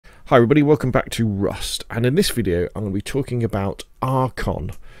Hi everybody, welcome back to Rust, and in this video I'm going to be talking about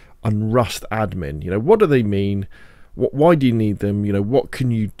Rcon and RustAdmin. What do they mean? Why do you need them? What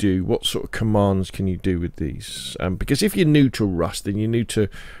can you do? What sort of commands can you do with these? Because if you're new to Rust and you're new to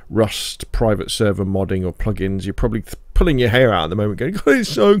Rust private server modding or plugins, you're probably pulling your hair out at the moment going, oh, it's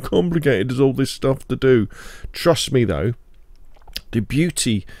so complicated, there's all this stuff to do. Trust me though, the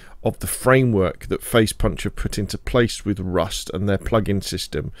beauty of the framework that Facepunch have put into place with Rust and their plugin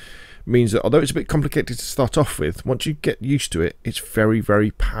system means that although it's a bit complicated to start off with, once you get used to it, it's very,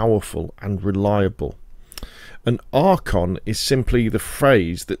 very powerful and reliable. And Rcon is simply the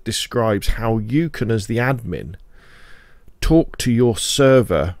phrase that describes how you can, as the admin, talk to your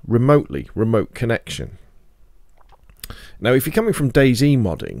server remotely, remote connection. Now, if you're coming from DayZ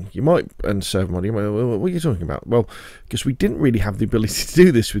modding, you might, and server modding, you might, well, what are you talking about? Well, because we didn't really have the ability to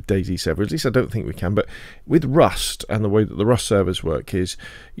do this with DayZ server, at least I don't think we can, but with Rust and the way that the Rust servers work is,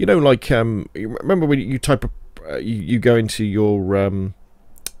 like, remember when you type, you go into your, command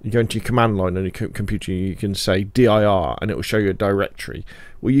line on your computer, you can say dir, and it will show you a directory.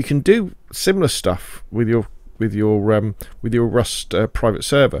 Well, you can do similar stuff with your Rust private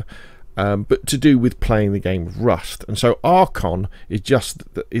server. But to do with playing the game of Rust, and so Rcon is just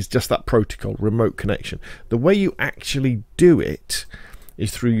that protocol, remote connection. The way you actually do it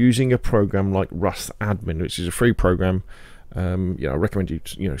is through using a program like RustAdmin, which is a free program. I recommend you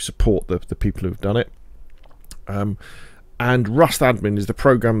support the people who've done it. And RustAdmin is the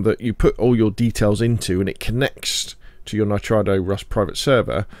program that you put all your details into, and it connects to your Nitrado Rust private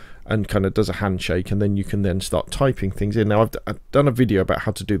server and kind of does a handshake, and then you can then start typing things in. Now, I've done a video about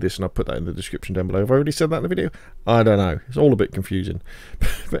how to do this, and I'll put that in the description down below. Have I already said that in the video? I don't know. It's all a bit confusing.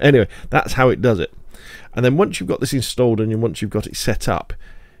 But anyway, that's how it does it. And then once you've got this installed and once you've got it set up,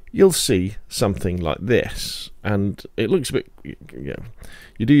 you'll see something like this. And it looks a bit, you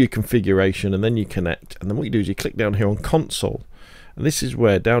do your configuration, and then you connect. And then what you do is you click down here on console. And this is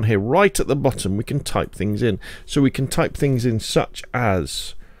where, down here, right at the bottom, we can type things in. So we can type things in such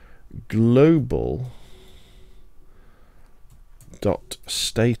as global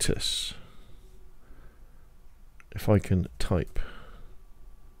 .status. If I can type,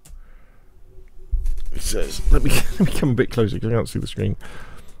 it says, let me come a bit closer because I can't see the screen.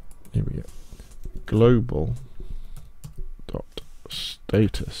 Here we go. Global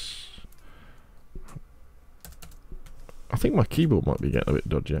 .status. I think my keyboard might be getting a bit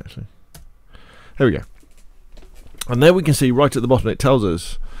dodgy actually. Here we go. And there we can see right at the bottom it tells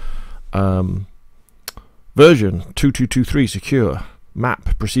us version 2223 secure, map,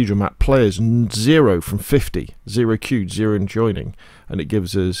 procedural map, players 0 from 50, 0 queued, 0 in joining, and it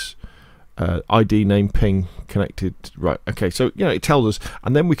gives us ID, name, ping, connected. Right, okay, so it tells us,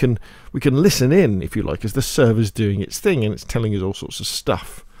 and then we can listen in, if you like, as the server's doing its thing, and it's telling us all sorts of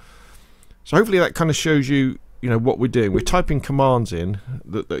stuff. So hopefully that kind of shows you what we're doing. We're typing commands in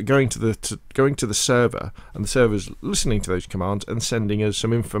that are going to the server, and the server's listening to those commands and sending us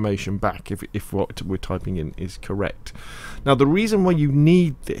some information back if what we're typing in is correct. Now, the reason why you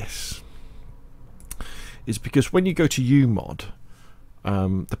need this is because when you go to umod,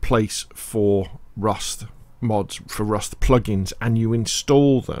 the place for Rust mods, for Rust plugins, and you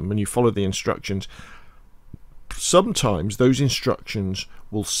install them and you follow the instructions, sometimes those instructions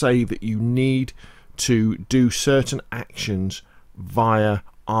will say that you need to do certain actions via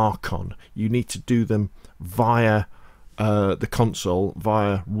Rcon. You need to do them via the console,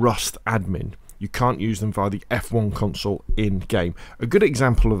 via RustAdmin. You can't use them via the F1 console in game. A good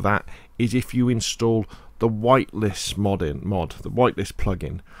example of that is if you install the whitelist the whitelist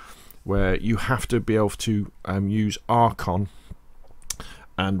plugin, where you have to be able to use Rcon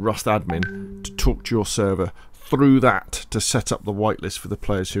and RustAdmin to talk to your server through that to set up the whitelist for the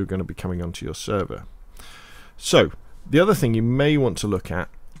players who are going to be coming onto your server. So the other thing you may want to look at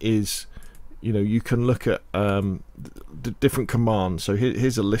is, you can look at the different commands. So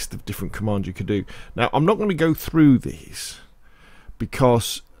here's a list of different commands you could do. Now, I'm not going to go through these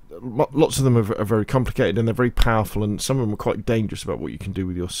because lots of them are very complicated and they're very powerful, and some of them are quite dangerous about what you can do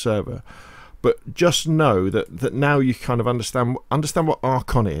with your server. But just know that now you kind of understand what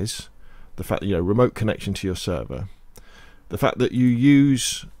Rcon is. The fact that remote connection to your server, the fact that you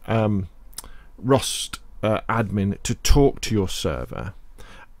use RustAdmin to talk to your server,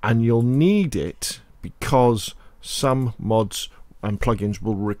 and you'll need it because some mods and plugins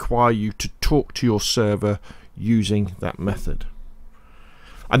will require you to talk to your server using that method.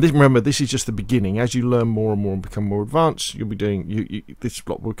 And remember, this is just the beginning. As you learn more and more and become more advanced, you'll be doing this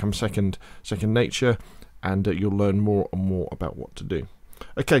block will become second nature, and you'll learn more and more about what to do.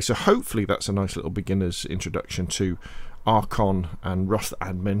 Okay, so hopefully that's a nice little beginner's introduction to Rcon and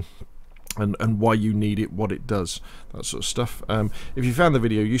RustAdmin, and why you need it, what it does, that sort of stuff. If you found the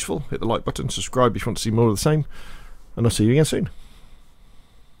video useful, hit the like button, subscribe if you want to see more of the same, and I'll see you again soon.